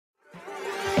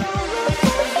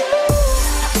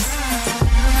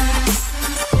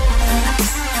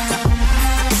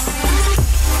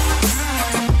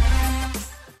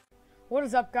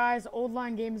What is up, guys? Old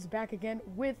Line Games back again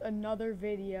with another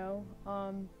video.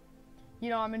 You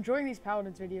know, I'm enjoying these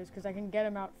Paladins videos because I can get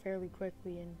them out fairly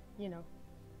quickly, and you know,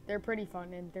 they're pretty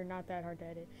fun and they're not that hard to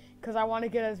edit. Because I want to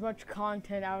get as much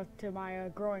content out to my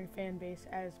growing fan base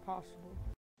as possible.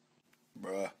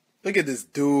 Bruh, look at this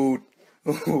dude.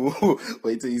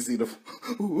 Wait till you see the.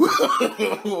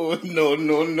 No,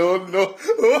 no, no, no.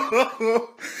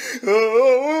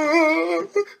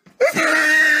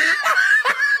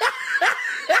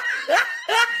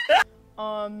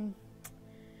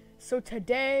 So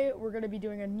today we're gonna be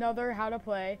doing another how to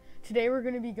play. Today we're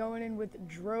gonna be going in with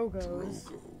Drogoz.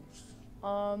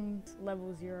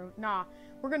 Level 0. Nah,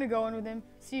 we're gonna go in with him,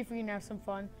 see if we can have some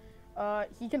fun.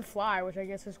 He can fly, which I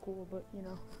guess is cool, but you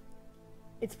know,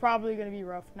 it's probably gonna be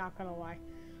rough, not gonna lie.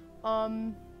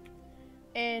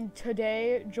 And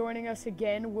today joining us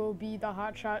again will be the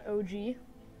Hotshot OG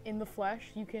in the flesh.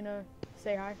 You can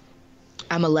say hi.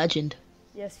 I'm a legend.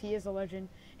 Yes, he is a legend.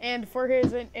 And for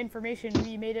his information,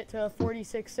 we made it to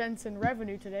 46 cents in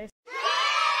revenue today.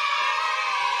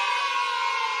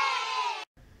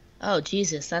 Oh,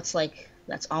 Jesus, that's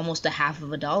almost a half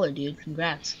of a dollar, dude.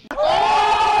 Congrats.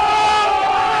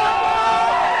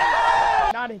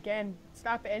 Not again.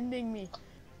 Stop ending me.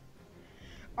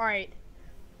 Alright.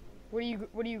 What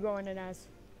are you going in as?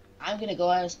 I'm gonna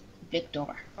go as Victor.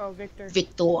 Oh, Victor.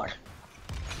 Victor.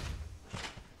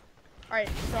 Alright,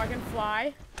 so I can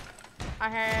fly. I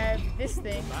have this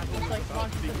thing, which like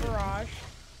launches the barrage.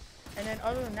 And then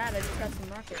other than that, I just got some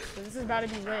rockets. So this is about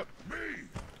to be lit.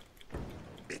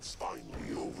 It's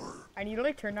finally over. I need to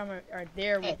like turn down my... Alright,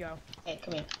 there we go. Hey,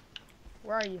 come here.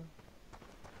 Where are you?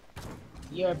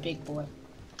 You're a big boy.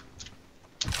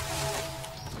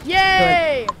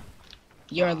 Yay!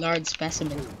 You're a large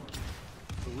specimen.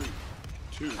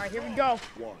 Alright, here we go.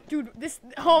 Dude,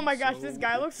 oh my gosh, this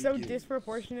guy looks so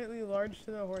disproportionately large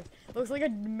to the horse. Looks like a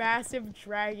massive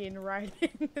dragon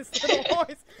riding this little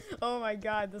horse. Oh my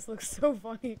god, this looks so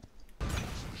funny.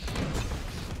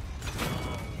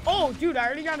 Oh, dude, I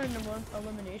already got an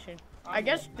elimination. I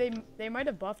guess they might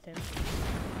have buffed him.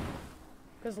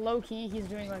 Because low-key, he's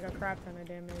doing like a crap ton of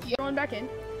damage. Going back in.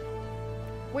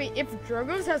 Wait, if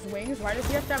Drogoz has wings, why does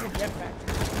he have to have a jetpack?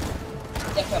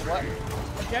 Jetpack what?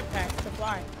 A jetpack to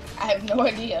fly. I have no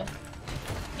idea.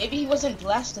 Maybe he wasn't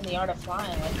blessed in the art of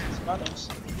flying like his brothers.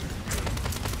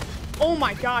 Oh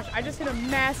my gosh, I just hit a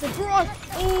massive barrage.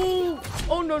 Oh!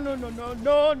 Oh no no no no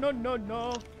no no no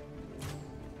no.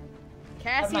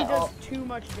 Cassie does too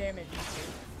much damage.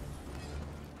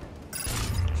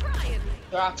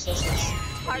 Drogoz is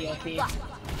pretty OP.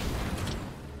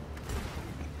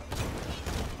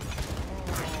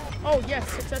 Oh yes,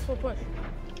 successful push.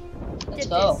 Let's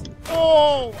go. This.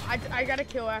 Oh, I got a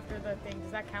kill after the thing.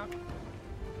 Does that count?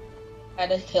 I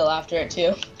had a kill after it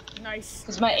too. Nice.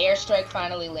 Because my airstrike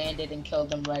finally landed and killed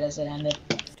them right as it ended.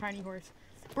 Tiny horse.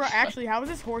 Bro, actually, how is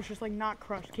this horse just like not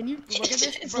crushed? Can you look at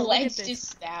this? Its Bro, legs look at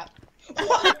just snap.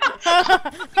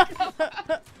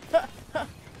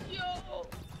 Yo,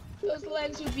 those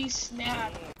legs would be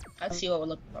snapped. Let's see what we're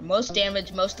looking for. Most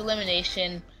damage, most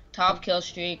elimination, top kill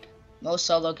streak, most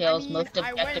solo kills, most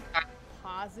objective.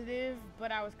 Positive,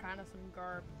 but I was kind of some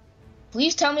garb.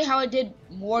 Please tell me how I did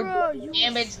more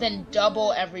damage than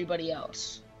double everybody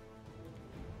else.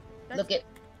 Look at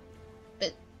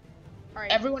it. Right.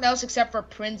 Everyone else except for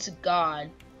Prince God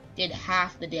did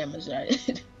half the damage that I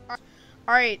did.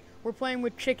 Alright, we're playing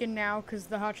with Chicken now because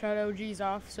the Hotshot OG's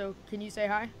off, so can you say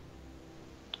hi?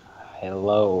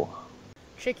 Hello.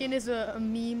 Chicken is a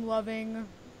meme-loving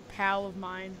pal of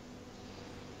mine.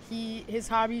 His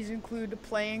hobbies include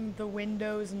playing the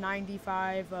Windows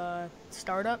 95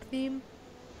 startup theme.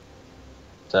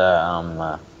 It's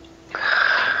a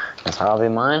hobby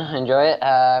of mine. Enjoy it.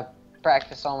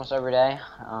 Practice almost every day.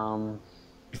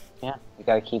 Yeah, you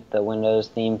gotta keep the Windows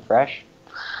theme fresh.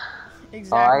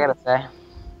 Exactly. All I gotta say.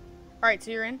 Alright,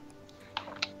 so you're in?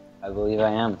 I believe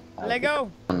I am. Let go.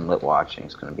 Lit watching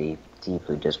is gonna be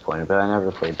deeply disappointed, but I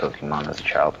never played Pokemon as a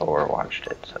child or watched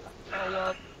it, so. Oh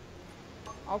well.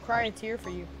 I'll cry a tear for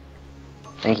you.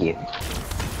 Thank you.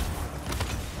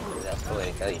 That's the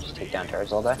way to go. You just take down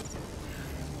turrets all day.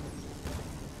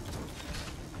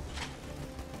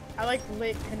 I like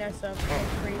lit Canessa like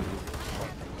crazy.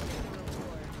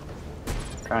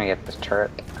 Trying to get this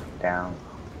turret down.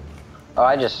 Oh,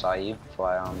 I just saw you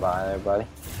fly on by there, buddy.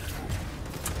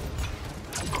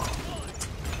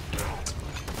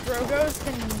 Drogoz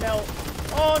can melt.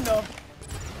 Oh no.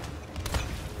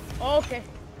 Okay.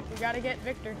 We gotta get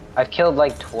Victor. I've killed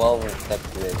like 12 of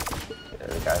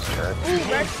the guy's turret. Ooh,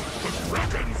 Rex.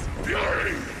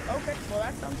 Okay, well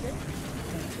that sounds good.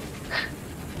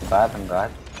 I'm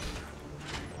glad.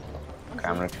 Okay,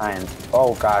 I'm gonna try and.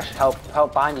 Oh gosh, help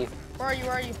behind you. Where are you?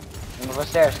 Where are you? Move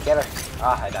upstairs, get her.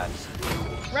 Ah, I died.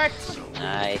 Rex.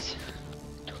 Nice.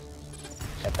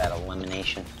 Get that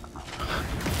elimination.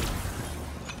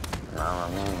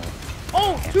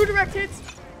 Oh, 2 direct hits.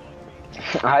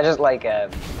 I just like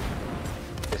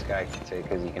this guy too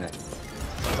because you can.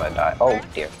 I die. Oh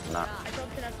dear, no. I killed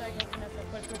Canessa.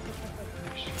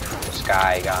 Push. This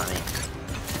guy got me.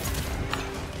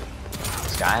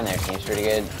 This guy in there seems pretty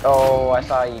good. Oh, I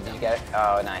saw you. Did you get it?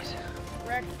 Oh, nice.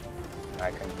 Rex.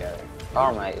 I couldn't get it.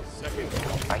 Oh my!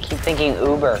 I keep thinking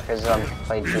Uber because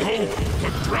played Uber.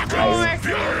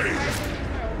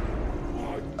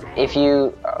 If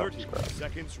you. Oh, 30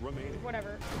 seconds remaining.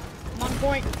 Whatever. I'm on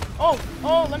point. Oh,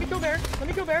 let me kill Bear.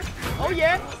 Oh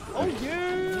yeah.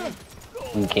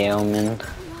 Galeman.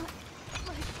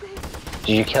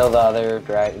 Did you kill the other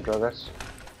Drogoz?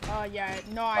 Yeah.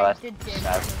 No, Oh, I that's did kill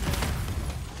sad. him.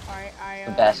 Alright,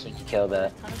 The best when you kill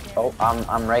the. Oh,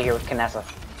 I'm right here with Canessa.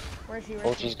 Where is she?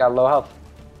 Oh, she's got low health.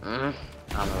 I'm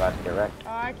about to get wrecked.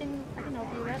 I can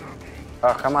help you with that.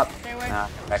 Oh, come up. Stay away. Nah,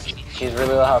 she's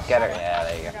really low health. Get her. Yeah,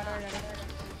 there you go. Got her.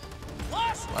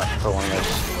 Watch for one of those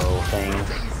slow things.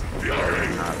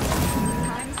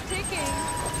 Time's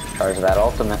ticking. Charge that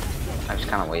ultimate. I just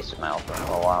kind of wasted my ultimate a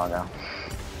little while ago.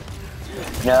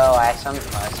 No, I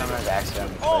sometimes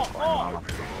accidentally clicked one mama.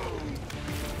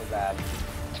 Too bad.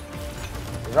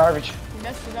 Garbage. You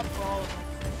messed it up for all of us.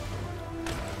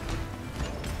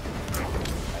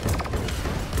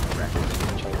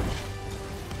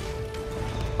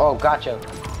 Oh, gotcha.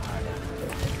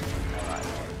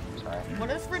 Sorry. What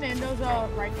does Fernando's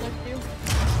right click do?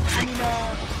 I mean,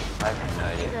 I have no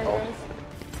idea. Drogoz.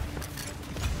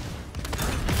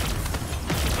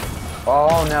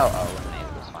 Oh no. Oh,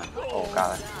 eliminated this one. Oh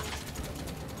god.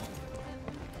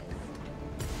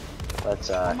 Let's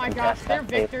Oh my gosh, contest their that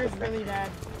Victor is fate. really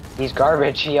bad. He's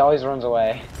garbage. He always runs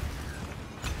away.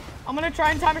 I'm gonna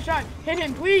try and time a shot. Hit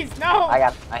him, please. No.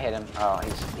 I hit him. Oh,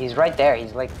 he's right there.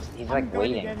 He's like I'm going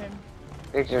waiting. to get him.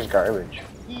 Victor's garbage.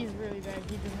 He's really bad.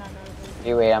 He does not know.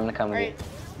 You wait. I'm gonna come with Right.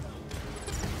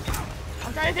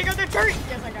 I'm trying to take out the turret.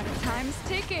 Yes, I got it. Time's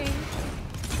ticking.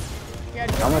 Yeah,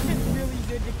 Drogoz is really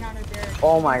good to counter Derek. you.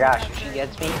 Oh my gosh, if she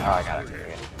gets me. Oh, I got it.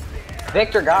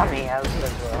 Victor got me. I was so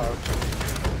close.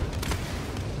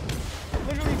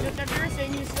 Literally, just after you were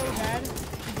saying he's so bad,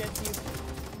 he gets you.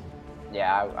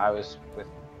 Yeah, I was with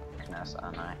Canessa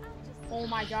and I. Oh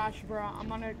my gosh, bro.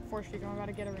 I'm on a 4 streak. I'm about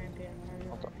to get a rampage.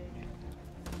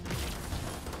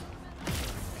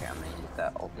 Okay, I'm gonna use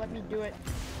that ultimate. Let me do it.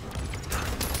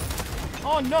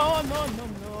 Oh no.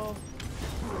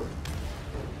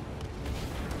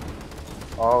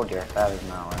 Oh dear, that is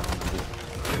not what I want to do.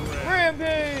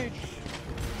 Rampage!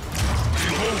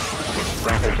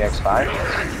 Rampage X5.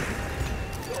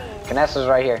 Canessa's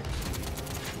right here.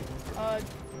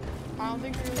 I don't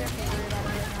think we really have to worry about it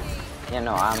right Yeah,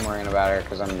 no, I'm worrying about her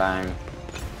because I'm dying. now.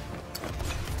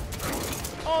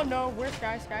 Oh no, where's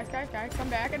Sky? Come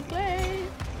back and play!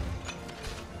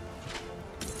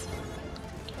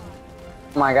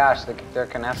 Oh my gosh, their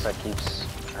Canessa keeps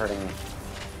hurting me.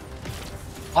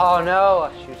 Oh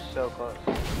no, she was so close.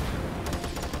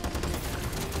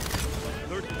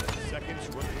 30 seconds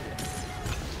remaining.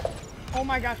 Oh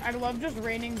my gosh, I love just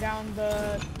raining down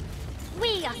the...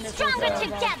 We are stronger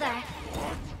together.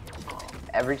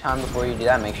 Every time before you do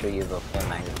that, make sure you have a full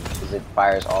magazine because it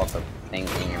fires all the things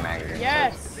in your magazine.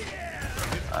 Yes!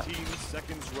 15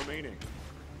 seconds remaining.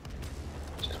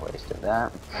 Just wasted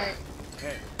that. Alright.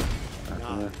 10,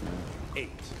 9, 8.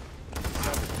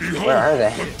 Where are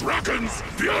they? Dragon's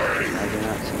I do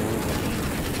not see them.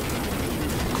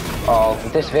 Oh,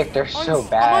 this Victor's so I'm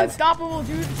bad. unstoppable,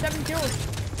 dude. 7 kills.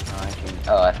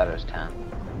 Oh, I thought it was 10.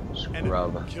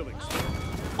 Scrub. Killing.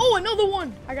 Oh, another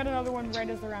one! I got another one right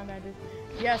as the round ended.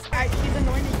 Yes, she's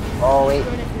annoying me. Oh, wait.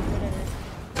 Good if you're good at it.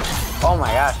 Oh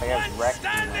my gosh, I got wrecked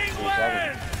in like 3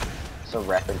 seconds. It's a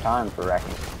record time for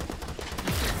wrecking.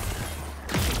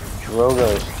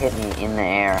 Drogoz hit me in the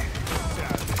air.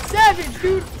 Savage,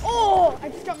 dude! Oh! I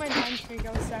just got my 9 streak.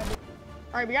 I was savage.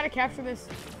 Alright, we gotta capture this.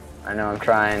 I know I'm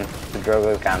trying. The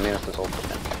Drogoz got me with this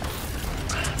ultimate.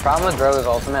 Problem with Drogoz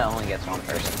ultimate only gets one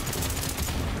person.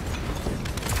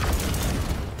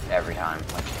 Every time.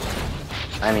 Like,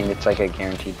 I mean, it's like a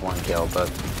guaranteed 1 kill, but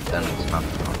then it's not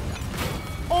fun.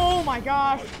 Oh my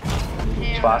gosh!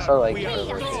 It's also like. We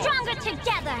are stronger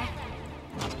together.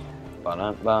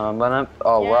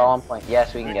 Oh, we're all on point.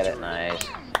 Yes, we can get it. Nice.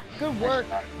 Good work.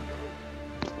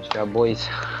 Nice job, boys.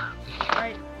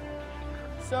 Alright.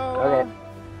 So, Okay.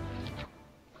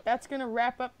 that's gonna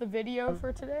wrap up the video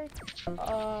for today.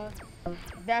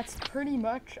 that's pretty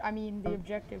much, I mean, the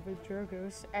objective with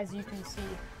Drogoz, as you can see.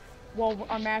 Well,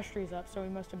 our mastery's up, so we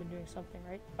must have been doing something,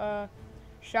 right?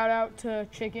 Shout out to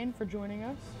Chicken for joining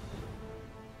us.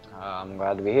 I'm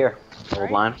glad to be here. Old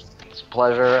Right. line. It's a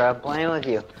pleasure playing with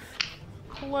you.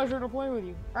 Pleasure to play with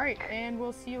you. Alright, and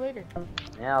we'll see you later.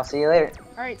 Yeah, I'll see you later.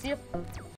 Alright, see ya.